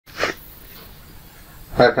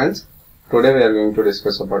Hi friends, today we are going to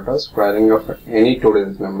discuss about the squaring of any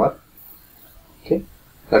two-digit number. Okay,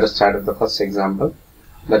 let us start with the first example,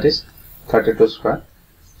 that is 32 square.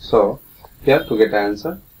 So here to get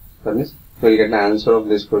answer, that means we will get the answer of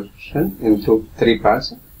this question into three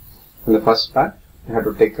parts. In the first part, we have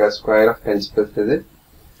to take a square of tens place digit.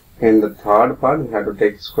 In the third part, we have to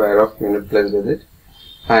take square of unit place digit,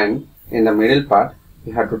 and in the middle part,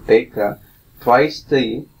 we have to take twice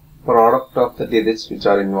the product of the digits which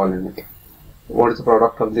are involved in it. What is the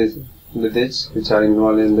product of these digits which are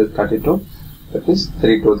involved in the 32? That means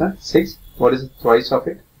 3 to the 6. What is the twice of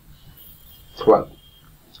it? 12.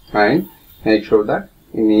 And make sure that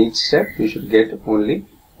in each step you should get only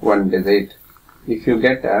one digit. If you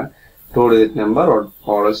get a 2-digit number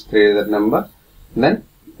or else 3-digit number, then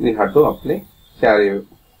we have to apply carry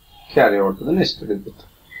over to the next digit.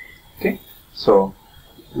 Okay, so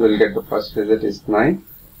we will get the first digit is 9,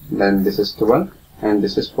 then this is 12 and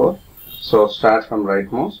this is 4. So start from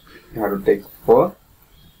rightmost, you have to take 4,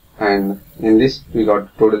 and in this we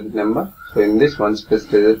got 2-digit number. So in this 1's place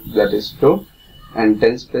digit, that is 2, and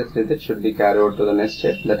 10's place digit should be carried over to the next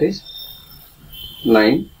step, that is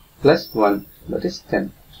 9 plus 1, that is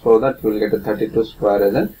 10. So that you will get a 32 square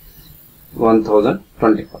as in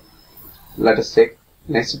 1024. Let us take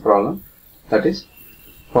next problem, that is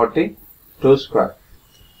 42 square.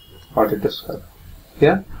 42 square.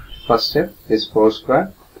 Here first step is 4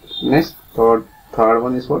 square. Next third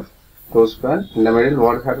one is what? 2 square. In the middle,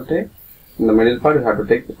 what you have to take? In the middle part, you have to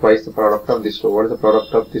take twice the product of these two. What is the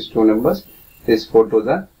product of these two numbers? This 4 to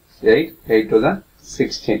the 8, 8 to the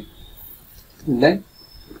 16. Then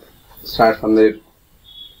start from the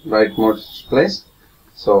rightmost place.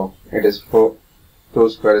 So it is 4. 2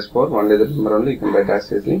 square is 4. 1 digit number only. You can write as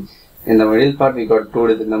easily. In the middle part, we got 2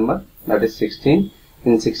 digit number, that is 16.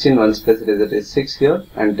 In 16, 1's place digit is 6 here,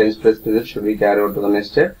 and 10's place digit should be carried over to the next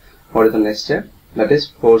step. What is the next step? That is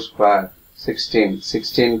 4 square, 16.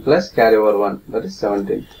 16 plus carry over 1, that is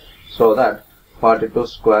 17. So that 42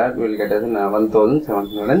 square we will get as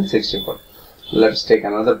 1764. Let's take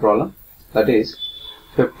another problem, that is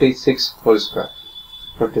 56 whole square.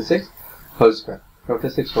 56 whole square.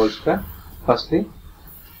 56 whole square. Firstly,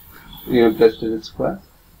 unit place digit square.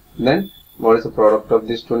 Then what is the product of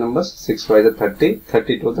these two numbers? 6 y is 30,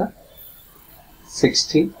 30 to the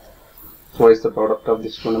 60. So what is the product of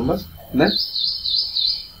these two numbers? Then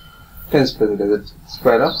 10's place digit,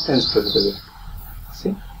 square of 10's place digit.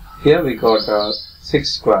 See, here we got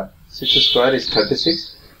 6 square. 6 square is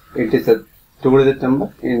 36. It is a 2-digit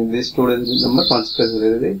number. In this 2-digit number, 1's place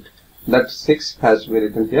digit, that 6 has to be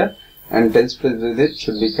written here, and 10's place digit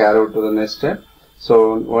should be carried over to the next step.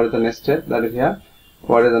 So what is the next step that we have?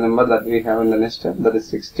 What is the number that we have in the next step? That is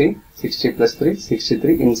 60. 60 plus 3,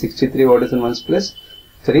 63. In 63, what is in 1's place?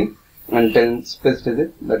 3. And 10's place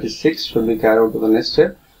digit, that is 6, should be carried over to the next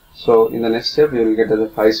step. So in the next step, we will get as a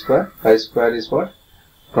 5 square. 5 square is what?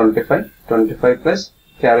 25. 25 plus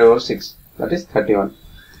carry over 6, that is 31.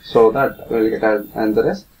 So that we will get as answer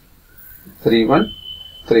as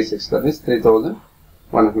 3136. That means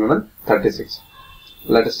 3136.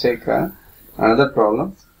 Let us take another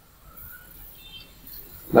problem,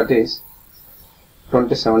 that is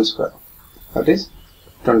 27 square. That is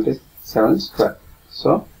 27 square.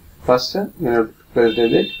 So first unit place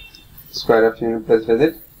digit, square of unit place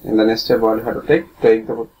digit. In the next step, what you have to take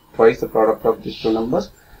the twice the product of these two numbers.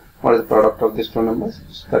 What is the product of these two numbers?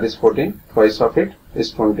 That is 14. Twice of it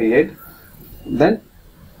is 28. Then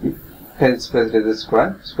 10's place digit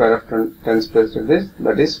square. Square of 10's place digit,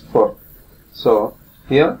 that is 4. So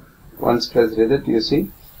here 1's place digit, you see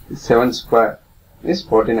 7 square is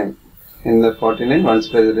 49. In the 49, 1's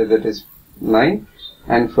place digit is 9,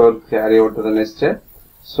 and 4 carry over to the next step.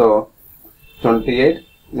 So 28.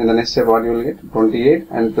 In the next step, what you will get? 28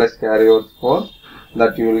 and plus carry over 4,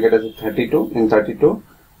 that you will get as a 32. In 32,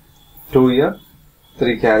 2 here,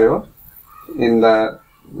 3 carry over. In the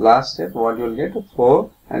last step, what you will get?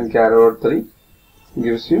 4 and carry over 3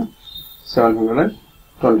 gives you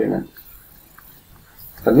 729.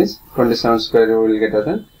 That means 27 square you will get as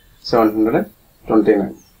a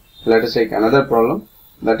 729. Let us take another problem,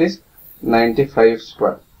 that is 95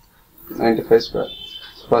 square. 95 square.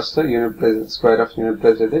 First unit place, square of unit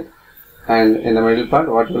place digit, and in the middle part,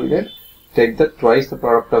 what you will get? Take the twice the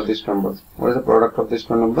product of these numbers. What is the product of these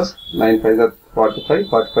two numbers? 9 5 is 45,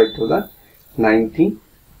 45 to the 90.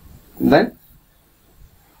 Then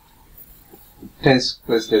 10's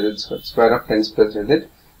place digit, square of 10's place digit,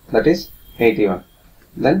 that is 81.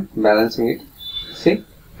 Then balancing it, see,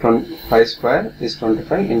 5 square is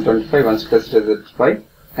 25. In 25, 1's place digit is 5,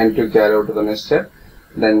 and to carry out to the next step.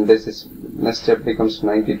 then this is next step becomes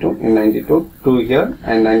 92. In 92, 2 here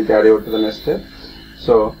and 9 carry over to the next step.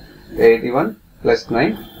 So 81 plus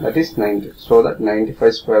 9, that is 90. So that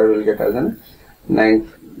 95 square will get as an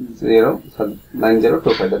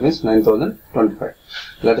 9025, that means 9025.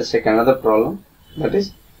 Let us take another problem, that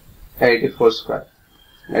is 84 square.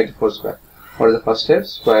 84 square. What is the first step?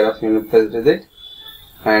 Square of unit plus digit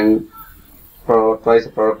and twice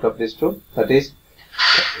the product of these two, that is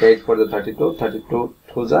 8 for the 32, 32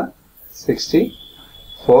 to the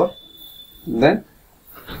 64, then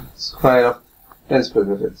square of tens plus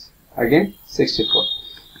digits, again 64.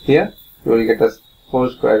 Here you will get a 4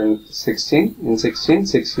 square in 16, in 16,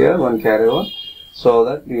 6 here, 1 carry over, so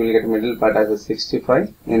that you will get middle part as a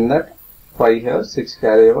 65, in that 5 here, 6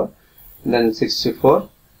 carry over, then 64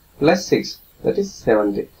 plus 6, that is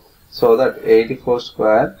 70. So that 84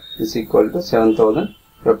 square is equal to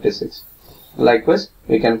 7056. Likewise,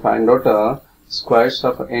 we can find out squares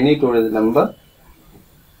of any two-digit number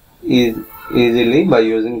easily by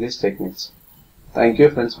using these techniques. Thank you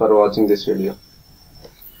friends for watching this video.